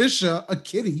Morticia, a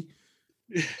kitty,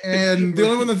 and the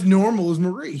only one that's normal is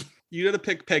Marie. You got to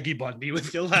pick Peggy Bundy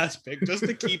with your last pick just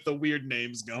to keep the weird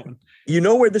names going. You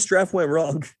know where this draft went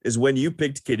wrong is when you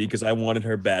picked Kitty because I wanted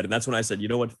her bad. And that's when I said, you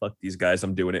know what? Fuck these guys.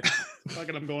 I'm doing it.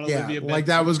 Fucking, I'm going Yeah, Olivia like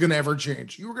that was going to ever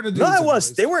change. You were going to do No, this I was.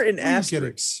 anyways. They were in Who are you kidding?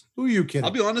 asterisks. Who are you kidding?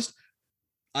 I'll be honest.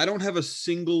 I don't have a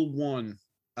single one.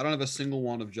 I don't have a single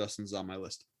one of Justin's on my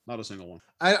list. Not a single one.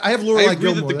 I have I Lorelai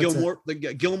agree Gilmore.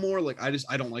 that Gilmore, like I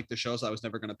don't like the show, so I was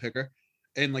never gonna pick her.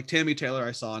 And like Tammy Taylor,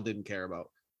 I saw and didn't care about.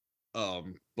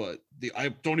 But I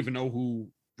don't even know who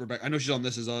Rebecca. I know she's on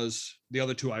This Is Us. The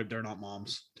other 2, they're not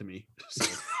moms to me. So.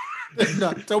 They're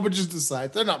not. Don't just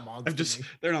decide. They're not moms.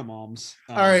 They're not moms.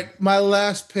 All right, my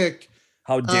last pick.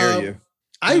 How dare you?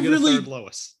 I You get a really, third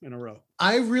Lois in a row.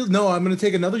 no. I'm going to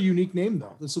take another unique name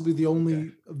though. This will be the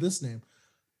only of this name.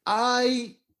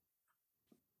 I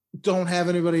don't have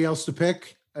anybody else to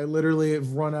pick. I literally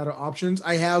have run out of options.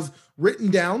 I have written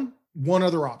down one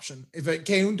other option. If it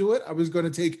came to it, I was going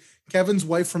to take Kevin's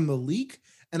wife from The Leak,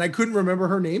 and I couldn't remember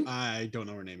her name. I don't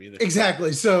know her name either.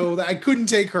 Exactly. So I couldn't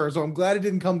take her. So I'm glad it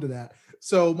didn't come to that.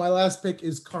 So my last pick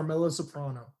is Carmela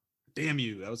Soprano. Damn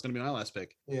you! That was gonna be my last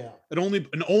pick, Yeah. and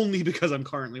only because I'm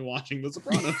currently watching The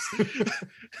Sopranos.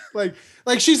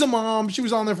 Like she's a mom. She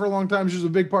was on there for a long time. She was a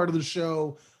big part of the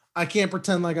show. I can't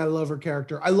pretend like I love her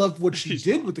character. I love what she She's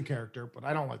did not. with the character, but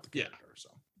I don't like the Yeah. character. So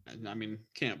And, I mean,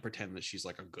 can't pretend that she's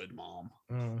like a good mom.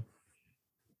 Mm.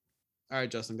 All right,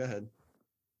 Justin, go ahead.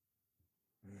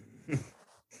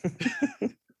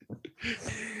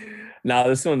 Nah,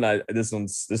 this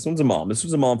one's a mom. This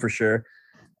was a mom for sure.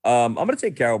 I'm gonna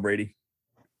take Carol Brady,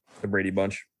 the Brady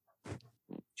Bunch.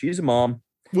 She's a mom.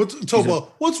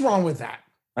 What's wrong with that?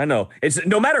 I know. It's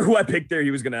no matter who I picked there,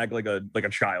 he was gonna act like a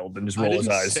child and just roll his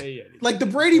eyes. Like the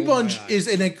Brady Roll my Bunch eyes. is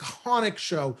an iconic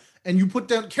show, and you put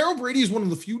down Carol Brady is one of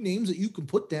the few names that you can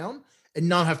put down and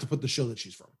not have to put the show that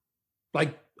she's from.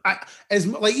 Like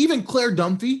even Claire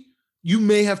Dunphy, you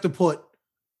may have to put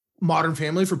Modern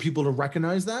Family for people to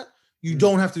recognize that. You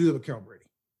don't have to do that with Carol Brady.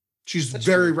 She's That's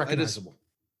very true. recognizable.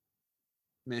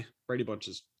 Meh, Brady Bunch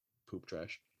is poop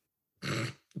trash.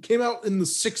 It came out in the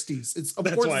 60s. It's of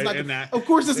That's course why it's not in gonna, that- of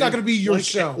course it's not going to be your like,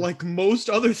 show. Like most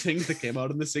other things that came out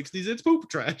in the 60s, it's poop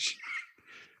trash.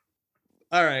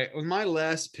 All right, with my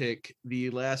last pick, the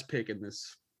last pick in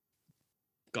this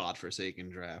godforsaken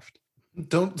draft,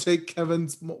 Don't take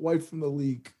Kevin's wife from the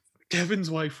league. Kevin's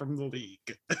wife from the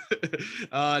league.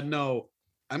 No,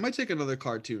 I might take another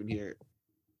cartoon here.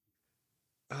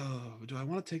 Oh, do I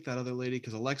want to take that other lady?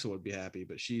 Because Alexa would be happy,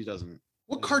 but she doesn't.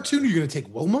 What cartoon are you going to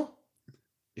take? Wilma?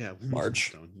 Yeah, Marge.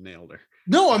 Flintstone, nailed her.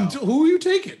 No, Wow. who are you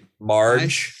taking? Marge. I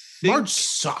think, Marge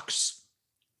sucks.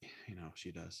 You know,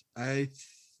 she does. I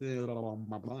think.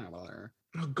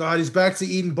 Oh God, he's back to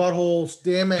eating buttholes.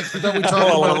 Damn it! I thought we talked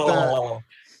about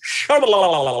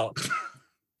that.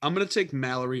 I'm gonna take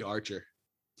Mallory Archer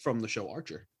from the show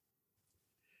Archer.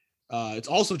 It's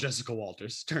also Jessica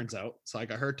Walters, turns out. So I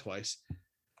got her twice.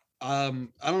 I don't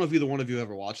know if either one of you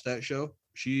ever watched that show.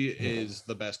 She is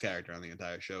the best character on the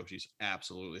entire show. She's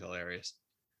absolutely hilarious.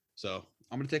 So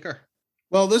I'm gonna take her.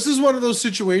 Well, this is one of those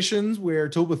situations where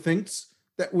Toba thinks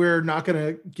that we're not going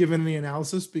to give any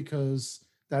analysis because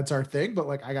that's our thing. But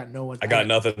like, I got no one. I got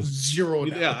nothing. Zero.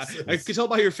 Yeah, Analysis. I could tell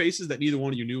by your faces that neither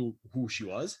one of you knew who she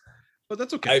was, but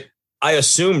that's okay. I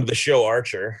assumed the show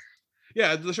Archer.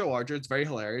 Yeah, the show Archer. It's very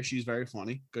hilarious. She's very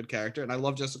funny, good character, and I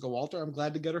love Jessica Walter. I'm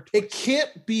glad to get her. Twice. It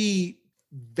can't be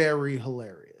very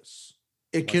hilarious.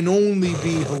 It can only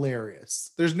be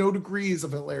hilarious. There's no degrees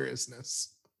of hilariousness.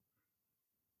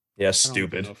 Yeah, I don't even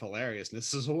stupid. know if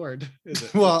hilariousness is a word. Is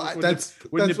it? Well, Wouldn't that's it be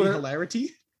what hilarity?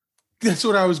 that's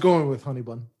what I was going with, honey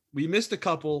bun. We missed a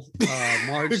couple.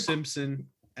 Marge Simpson,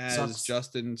 as Sucks.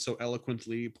 Justin so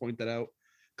eloquently pointed out.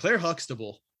 Claire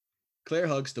Huxtable. Claire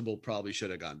Huxtable probably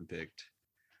should have gotten picked.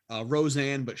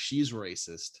 Roseanne, but she's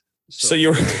racist. So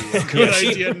you're- good Yeah, she-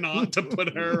 idea not to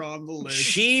put her on the list.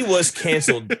 She was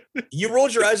canceled. You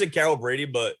rolled your eyes at Carol Brady,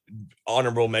 but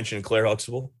honorable mention Claire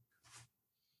Huxtable.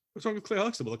 What's wrong with Claire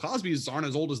Huxtable? The Cosbys aren't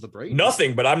as old as the Brady.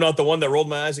 Nothing, but I'm not the one that rolled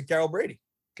my eyes at Carol Brady.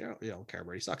 Carol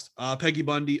Brady sucks. Peggy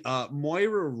Bundy,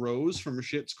 Moira Rose from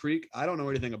Schitt's Creek. I don't know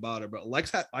anything about her, but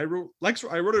I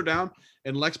wrote her down,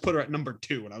 and Lex put her at number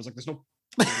 2, and I was like, "There's no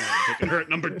way I'm picking her at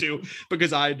number 2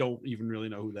 because I don't even really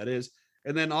know who that is."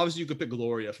 And then obviously you could pick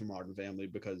Gloria from Modern Family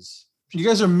because You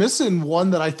guys are missing one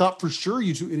that I thought for sure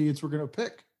you two idiots were going to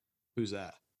pick. who's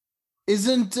that?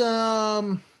 Isn't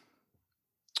what's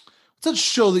that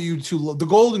show that you two love? The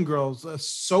Golden Girls.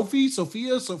 Sophia.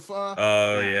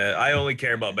 Oh yeah, I only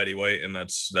care about Betty White, and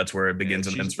that's where it begins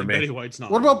and ends for Betty me. White's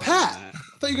not. What about on Pat? that.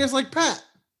 I thought you guys liked Pat.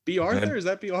 B. Arthur? Is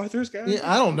that B. Arthur's guy? Yeah,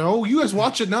 I don't know. You guys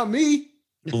watch it, not me.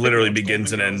 Literally Watched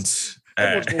begins and Golden ends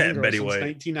I've watched at Golden Girls Betty since White.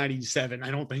 1997.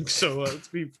 I don't think so. Let's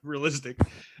be realistic.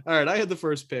 All right, I had the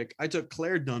first pick. I took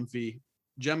Claire Dunphy,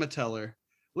 Gemma Teller,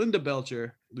 Linda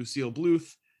Belcher, Lucille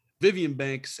Bluth, Vivian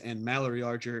Banks, and Mallory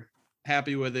Archer.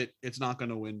 Happy with it. It's not going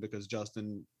to win because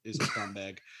Justin is a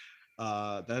scumbag.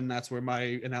 Then that's where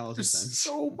my analysis There's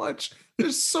ends.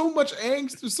 there's so much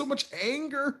angst. There's so much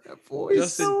anger. That voice.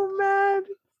 Justin- So mad.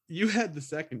 You had the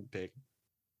second pick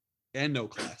and no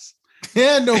class.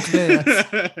 Yeah, no class.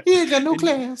 He ain't got no And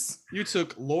class. You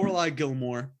took Lorelai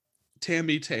Gilmore,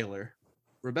 Tammy Taylor,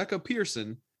 Rebecca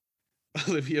Pearson,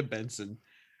 Olivia Benson,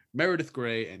 Meredith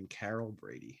Grey, and Carol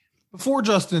Brady. Before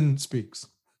Justin speaks,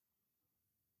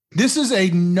 this is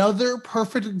another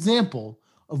perfect example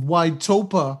of why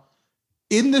Topa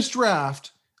in this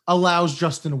draft allows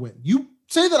Justin to win. You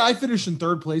say that I finished in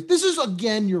third place. This is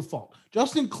again your fault.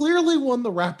 Justin clearly won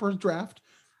the rappers draft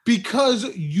because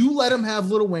you let him have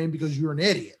Lil Wayne because you're an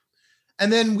idiot.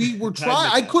 And then we were That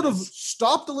trying. makes I could have sense.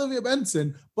 stopped Olivia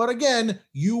Benson, but again,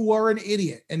 you were an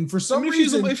idiot. And for I some mean,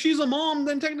 reason, if she's a mom,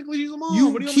 then technically she's a mom. you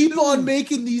What do want me keep to do? on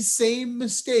making these same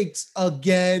mistakes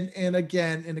again and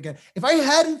again and again. If I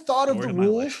hadn't thought of Word the of my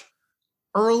rule life.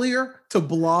 earlier to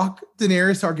block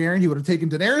Daenerys Targaryen, he would have taken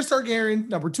Daenerys Targaryen,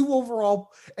 number 2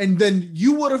 overall, and then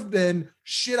you would have been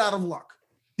shit out of luck.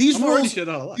 These I'm already rules, shit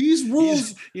out of luck. these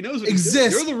rules He knows what he's doing.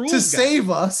 exist You're the rules to guy. save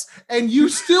us, and you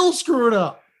still screw it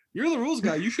up. You're the rules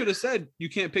guy. You should have said you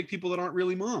can't pick people that aren't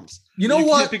really moms. You know can't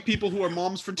what, pick people who are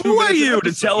moms for 2 Who are minutes. an you to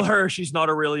episode. tell her she's not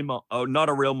a really mom? Oh, not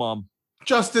a real mom.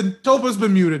 Justin? Topa's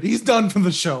been muted. He's done from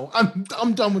the show.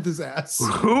 I'm done with his ass.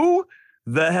 Who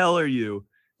the hell are you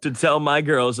to tell my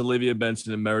girls Olivia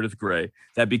Benson and Meredith Grey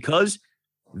that because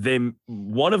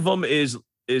one of them is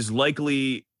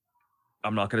likely,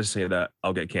 I'm not going to say that,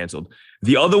 I'll get canceled.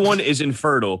 The other one is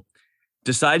infertile,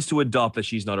 decides to adopt that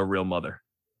she's not a real mother.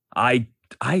 I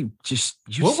just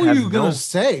What were you gonna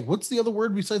say? What's the other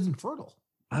word besides infertile?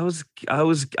 I was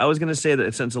gonna say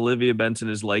that since Olivia Benson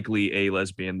is likely a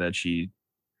lesbian, that she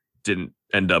didn't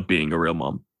end up being a real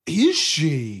mom. Is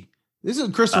she? This is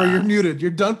Christopher. You're muted.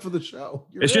 You're done for the show.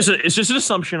 It's just an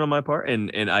assumption on my part,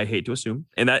 and I hate to assume,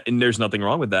 and there's nothing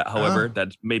wrong with that. However,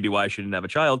 that's maybe why I shouldn't have a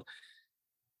child.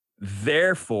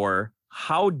 Therefore,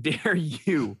 how dare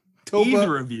you, Topa,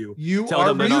 either of you, you tell are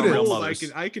them they're not muted. real Rules,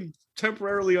 mothers? I can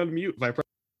temporarily unmute if I press.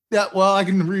 Yeah, well, I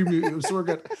can remute you, so we're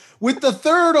good. With the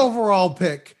 3rd overall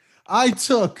pick, I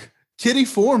took Kitty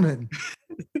Foreman,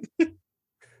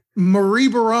 Marie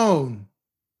Barone,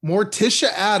 Morticia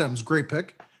Adams, great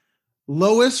pick,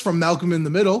 Lois from Malcolm in the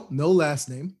Middle, no last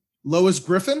name, Lois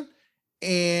Griffin,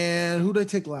 and who did I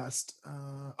take last?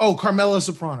 Carmela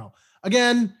Soprano.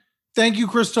 Again, thank you,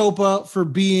 Chris Topa, for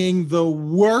being the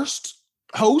worst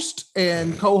host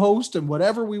and co-host and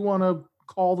whatever we want to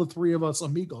call the 3 of us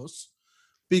amigos,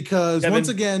 because Kevin, once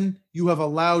again, you have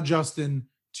allowed Justin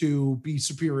to be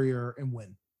superior and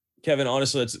win. Kevin,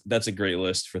 honestly, that's a great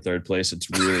list for 3rd place. It's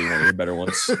really one of your better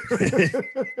ones.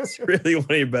 It's really one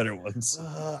of your better ones.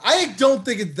 I don't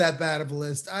think it's that bad of a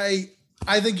list. I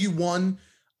think you won.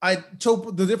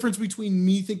 Topa, the difference between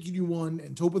me thinking you won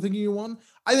and Topa thinking you won,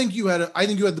 I think you had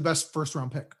the best 1st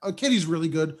round pick. Kitty's really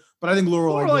good, but I think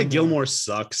Lorelai Gilmore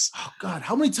sucks. Oh God,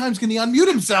 how many times can he unmute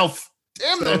himself?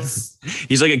 Damn this.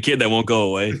 He's like a kid that won't go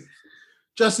away.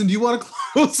 Justin, do you want to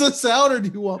close us out, or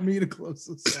do you want me to close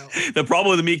us out? The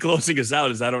problem with me closing us out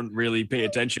is I don't really pay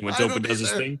attention when I Topa don't does his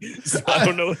either. thing. So I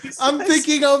don't know what he I'm says.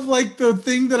 thinking of like the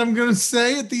thing that I'm gonna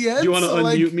say at the end. Do you want to so,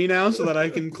 unmute like, me now so that I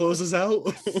can close us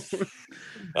out?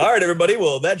 All right, everybody.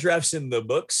 Well, that draft's in the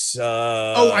books.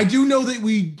 I do know that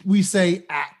we say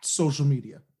at social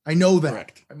media. I know that.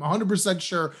 Correct. I'm 100%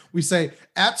 sure we say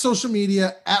at social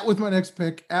media, at with my next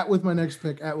pick, at with my next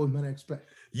pick, at with my next pick.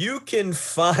 You can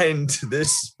find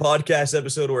this podcast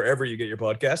episode wherever you get your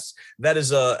podcasts. That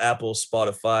is Apple,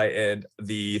 Spotify, and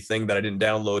the thing that I didn't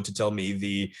download to tell me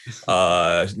the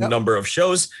number of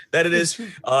shows that it is.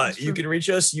 You can reach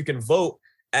us. You can vote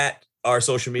at our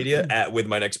social media, at With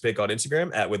My Next Pick on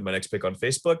Instagram, at With My Next Pick on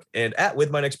Facebook, and at With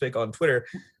My Next Pick on Twitter.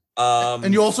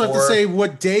 And you also have to say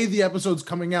what day the episode's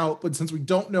coming out. But since we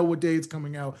don't know what day it's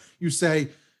coming out, you say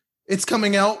it's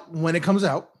coming out when it comes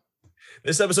out.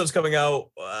 This episode's coming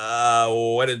out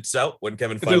when it's out, when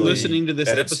Kevin If they're finally listening to this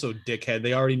edits. episode, dickhead,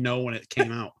 they already know when it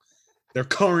came out. They're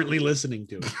currently listening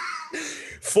to it.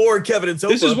 For Kevin and Topa.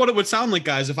 This is what it would sound like,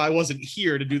 guys, if I wasn't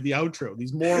here to do the outro.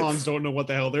 These morons don't know what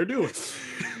the hell they're doing.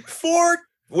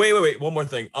 Wait. One more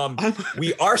thing.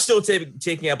 We are still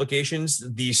taking applications.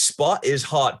 The spot is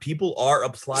hot. People are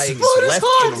applying left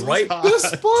and right. The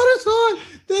spot is hot.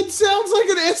 That sounds like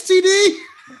an STD.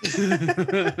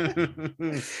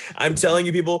 I'm telling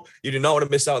you, people, you do not want to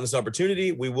miss out on this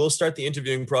opportunity. We will start the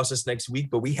interviewing process next week,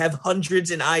 but we have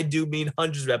hundreds, and I do mean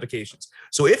hundreds of applications.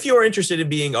 So if you're interested in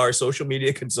being our social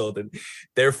media consultant,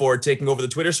 therefore taking over the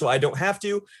Twitter so I don't have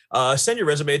to, send your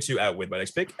resume to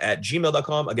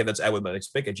 @withmynextpick@gmail.com. Again, that's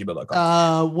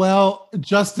 @withmynextpick@gmail.com. Well,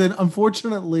 Justin,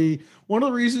 unfortunately, one of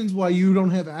the reasons why you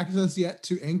don't have access yet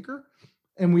to Anchor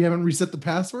and we haven't reset the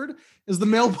password is the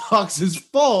mailbox is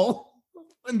full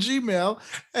on Gmail,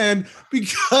 and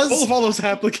Full of all those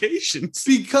applications.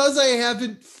 because I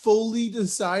haven't fully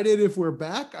decided if we're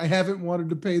back, I haven't wanted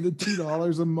to pay the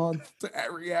 $2 a month to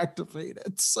reactivate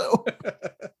it. So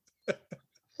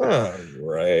All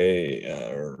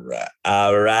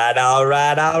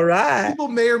right. people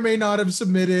may or may not have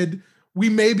submitted. We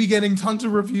may be getting tons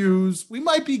of reviews. We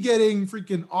might be getting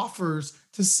freaking offers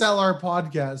to sell our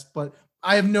podcast, but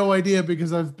I have no idea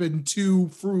because I've been too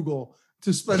frugal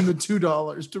to spend the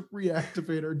 $2 to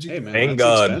reactivate our Gmail. Hey, man, Thank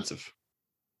that's God. expensive.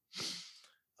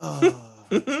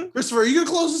 Christopher, are you gonna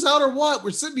close us out or what?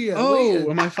 We're sitting here. Oh, waiting.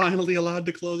 am I finally allowed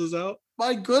to close this out?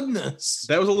 My goodness.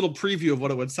 That was a little preview of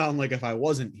what it would sound like if I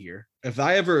wasn't here. If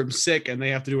I ever am sick and they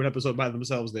have to do an episode by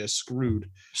themselves, they're screwed.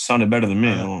 Sounded better than me.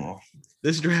 I don't know.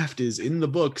 This draft is in the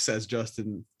books, as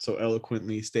Justin so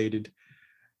eloquently stated.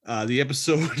 The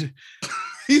episode.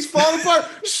 He's falling apart.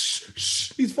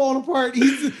 Shh. He's falling apart.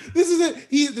 This is it.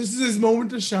 This is his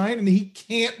moment to shine, and he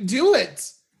can't do it.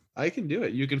 I can do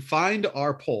it. You can find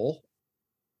our poll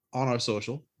on our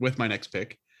social with my next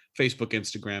pick, Facebook,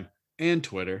 Instagram, and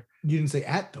Twitter. You didn't say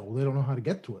at though. They don't know how to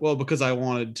get to it. Well, because I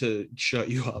wanted to shut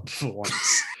you up for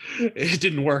once. It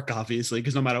didn't work, obviously,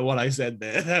 because no matter what I said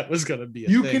there, that was going to be a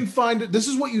you thing. can find it. This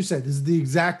is what you said. This is the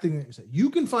exact thing that you said. You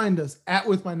can find us at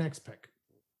With My Next Pick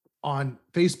on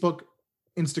Facebook,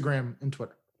 Instagram, and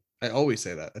Twitter. I always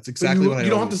say that. That's exactly what I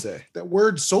don't always have to say. That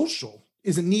word social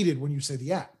isn't needed when you say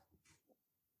the at.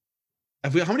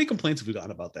 How many complaints have we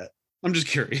gotten about that? I'm just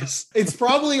curious. It's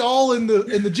probably all in the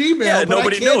Gmail. Yeah, but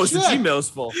nobody I can't knows. The check. Gmail's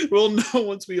full. We'll know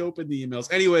once we open the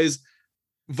emails. Anyways,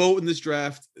 vote in this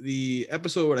draft. The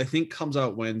episode, I think, comes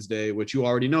out Wednesday, which you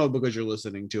already know because you're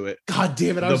listening to it. God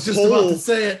damn it. I The was just about poll- to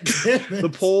say it. Damn it. The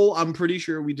poll, I'm pretty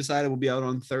sure we decided will be out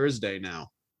on Thursday now.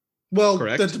 Well,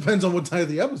 correct? that depends on what time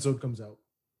the episode comes out.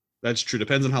 That's true.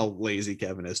 Depends on how lazy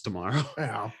Kevin is tomorrow.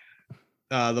 Wow.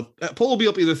 The poll will be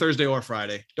up either Thursday or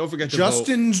Friday. Don't forget to vote.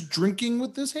 Justin's drinking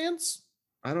with his hands?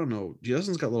 I don't know.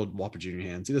 Justin's got little Whopper Jr.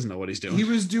 hands. He doesn't know what he's doing. He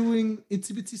was doing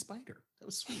Itsy Bitsy Spider. That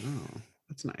was sweet. Oh,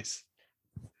 that's nice.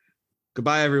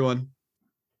 Goodbye, everyone.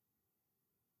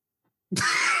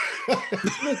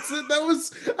 That's it. That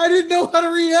was, I didn't know how to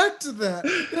react to that.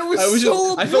 That was,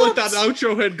 I felt like that abrupt.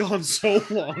 outro had gone so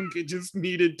long. It just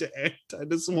needed to end. I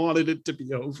just wanted it to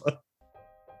be over.